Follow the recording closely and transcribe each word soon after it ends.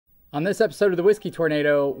On this episode of the Whiskey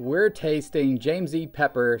Tornado, we're tasting James E.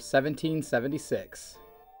 Pepper 1776.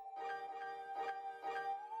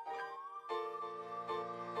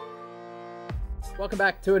 Welcome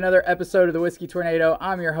back to another episode of the Whiskey Tornado.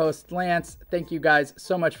 I'm your host, Lance. Thank you guys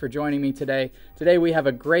so much for joining me today. Today we have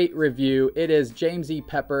a great review. It is James E.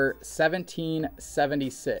 Pepper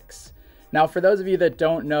 1776. Now, for those of you that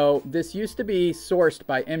don't know, this used to be sourced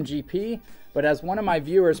by MGP, but as one of my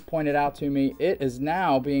viewers pointed out to me, it is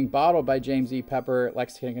now being bottled by James E. Pepper,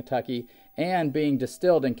 Lexington, Kentucky, and being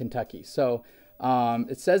distilled in Kentucky. So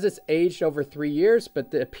it says it's aged over 3 years,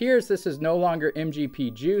 but it appears this is no longer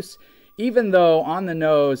MGP juice, even though on the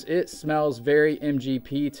nose, it smells very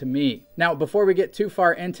MGP to me. Now, before we get too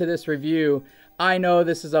far into this review, I know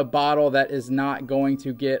this is a bottle that is not going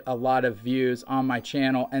to get a lot of views on my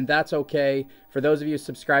channel, and that's okay. For those of you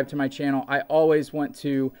subscribed to my channel, I always want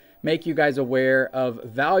to make you guys aware of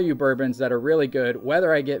value bourbons that are really good,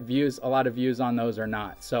 whether I get views, a lot of views on those or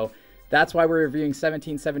not. So that's why we're reviewing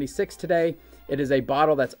 1776 today. It is a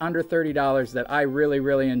bottle that's under $30 that I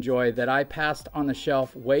really enjoy, that I passed on the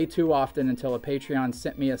shelf way too often until a Patreon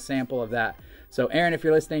sent me a sample of that. So Aaron, if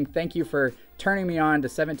you're listening, thank you for turning me on to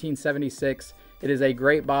 1776. It is a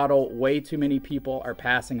great bottle. Way too many people are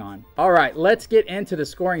passing on. All right, let's get into the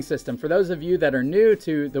scoring system. For those of you that are new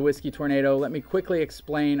to the Whiskey Tornado, let me quickly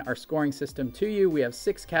explain our scoring system to you. We have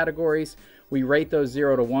 6 categories. We rate those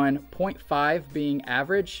 0 to 1, 0.5 being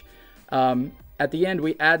average. At the end,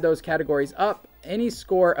 we add those categories up. Any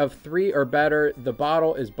score of 3 or better, the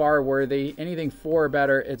bottle is bar worthy. Anything 4 or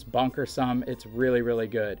better, it's bunkersome. It's really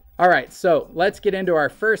good. All right, so let's get into our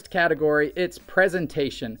first category. It's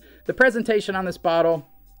presentation. The presentation on this bottle,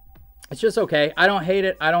 it's just okay. I don't hate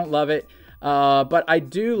it. I don't love it. But I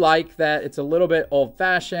do like that it's a little bit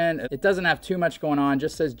old-fashioned. It doesn't have too much going on. It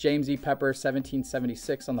just says James E. Pepper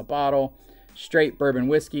 1776 on the bottle. Straight bourbon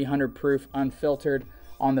whiskey, 100 proof, unfiltered.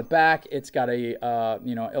 On the back, it's got a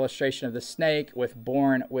illustration of the snake with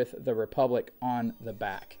 "Born with the Republic" on the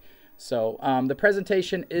back. So the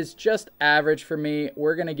presentation is just average for me.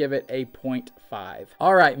 We're gonna give it a 0.5.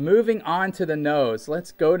 All right, moving on to the nose.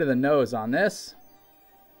 Let's go to the nose on this.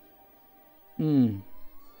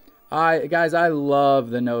 Guys, I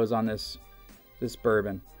love the nose on this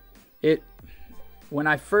bourbon. When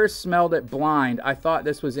I first smelled it blind, I thought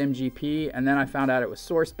this was MGP, and then I found out it was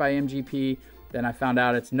sourced by MGP. Then I found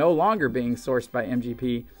out it's no longer being sourced by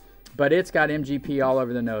MGP, but it's got MGP all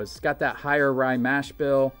over the nose. It's got that higher rye mash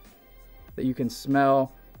bill that you can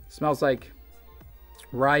smell. It smells like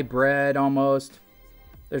rye bread almost.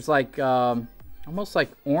 There's like almost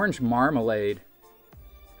like orange marmalade.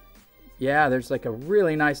 Yeah, there's like a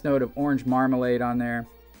really nice note of orange marmalade on there.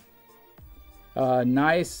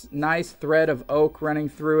 Nice thread of oak running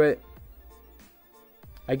through it.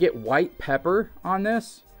 I get white pepper on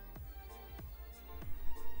this.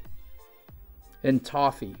 And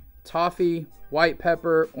toffee, white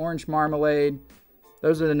pepper, orange marmalade.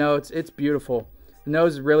 Those are the notes. It's beautiful. The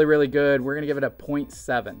nose is really good. We're gonna give it a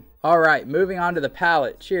 0.7. All right, moving on to the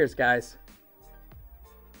palate. Cheers, guys.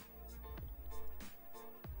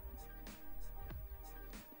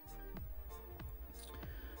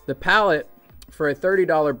 The palate for a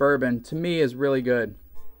 $30 bourbon to me is really good.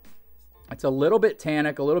 It's a little bit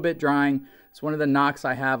tannic, a little bit drying. It's one of the knocks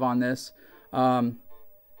I have on this.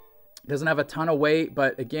 Doesn't have a ton of weight,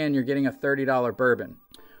 but again, you're getting a $30 bourbon.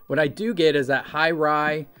 What I do get is that high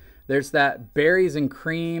rye. There's that berries and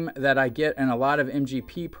cream that I get in a lot of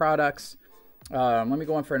MGP products. Let me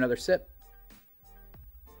go in for another sip.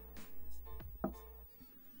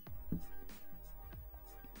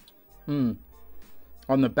 On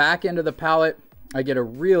the back end of the palate, I get a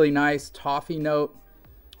really nice toffee note,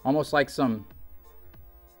 almost like some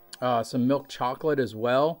milk chocolate as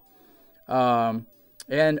well.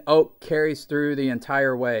 And oak carries through the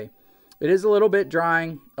entire way. It is a little bit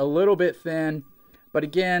drying, a little bit thin, but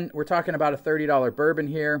again, we're talking about a $30 bourbon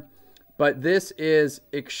here, but this is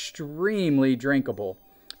extremely drinkable.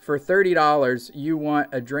 For $30, you want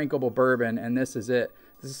a drinkable bourbon, and this is it.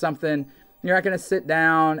 This is something you're not gonna sit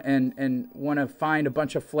down and wanna find a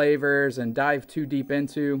bunch of flavors and dive too deep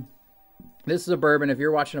into. This is a bourbon, if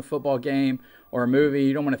you're watching a football game or a movie,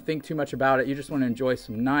 you don't wanna think too much about it. You just wanna enjoy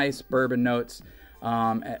some nice bourbon notes.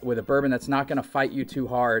 With a bourbon that's not going to fight you too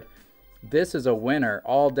hard. This is a winner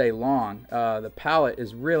all day long. The palate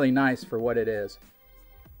is really nice for what it is.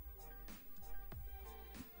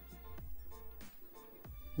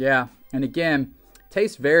 Yeah, and again,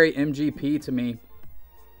 tastes very MGP to me.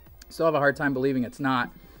 Still have a hard time believing it's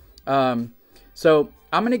not. So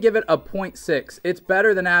I'm going to give it a 0.6. It's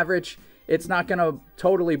better than average. It's not going to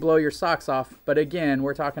totally blow your socks off, but again,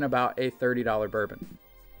 we're talking about a $30 bourbon.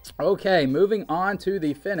 Okay, moving on to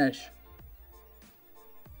the finish.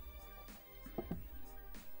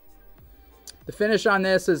 The finish on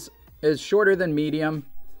this is shorter than medium.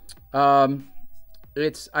 I'm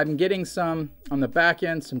getting some on the back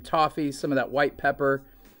end, some toffee, some of that white pepper,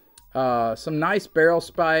 some nice barrel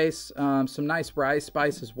spice, some nice rye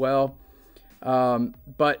spice as well.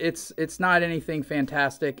 But it's not anything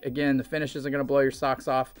fantastic. Again, the finish isn't going to blow your socks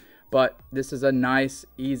off, but this is a nice,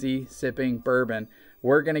 easy sipping bourbon.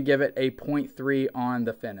 We're going to give it a 0.3 on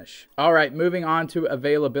the finish. All right, moving on to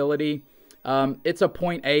availability. It's a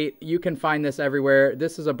 0.8. You can find this everywhere.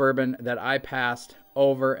 This is a bourbon that I passed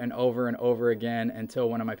over and over and over again until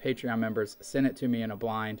one of my Patreon members sent it to me in a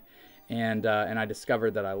blind, and I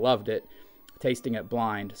discovered that I loved it, tasting it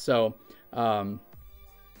blind. So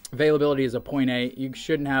availability is a 0.8. You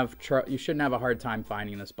shouldn't have a hard time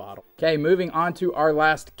finding this bottle. Okay, moving on to our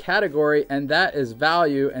last category, and that is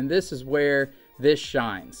value, and this is where this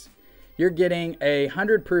shines. You're getting a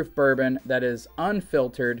 100 proof bourbon that is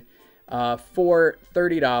unfiltered for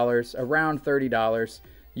 $30, around $30.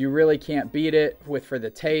 You really can't beat it for the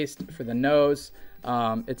taste, for the nose.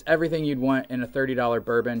 It's everything you'd want in a $30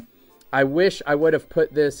 bourbon. I wish I would have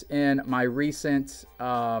put this in my recent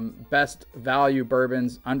best value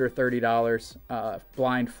bourbons under $30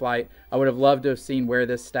 blind flight. I would have loved to have seen where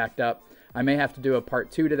this stacked up. I may have to do a part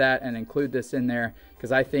 2 to that and include this in there,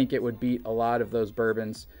 because I think it would beat a lot of those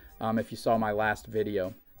bourbons if you saw my last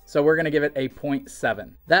video. So we're going to give it a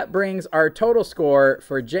 0.7. That brings our total score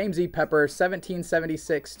for James E. Pepper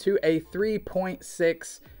 1776 to a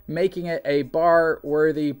 3.6, making it a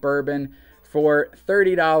bar-worthy bourbon. For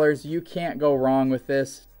 $30, you can't go wrong with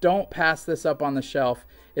this. Don't pass this up on the shelf.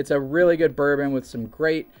 It's a really good bourbon with some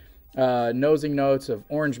great nosing notes of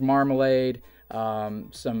orange marmalade,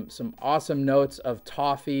 some awesome notes of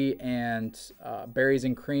toffee and berries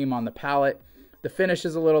and cream on the palate. The finish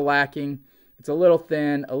is a little lacking. It's a little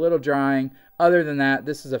thin, a little drying. Other than that,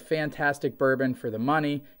 this is a fantastic bourbon for the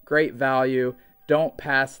money. Great value. Don't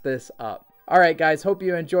pass this up. All right, guys, hope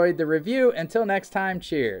you enjoyed the review. Until next time,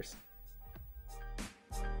 cheers.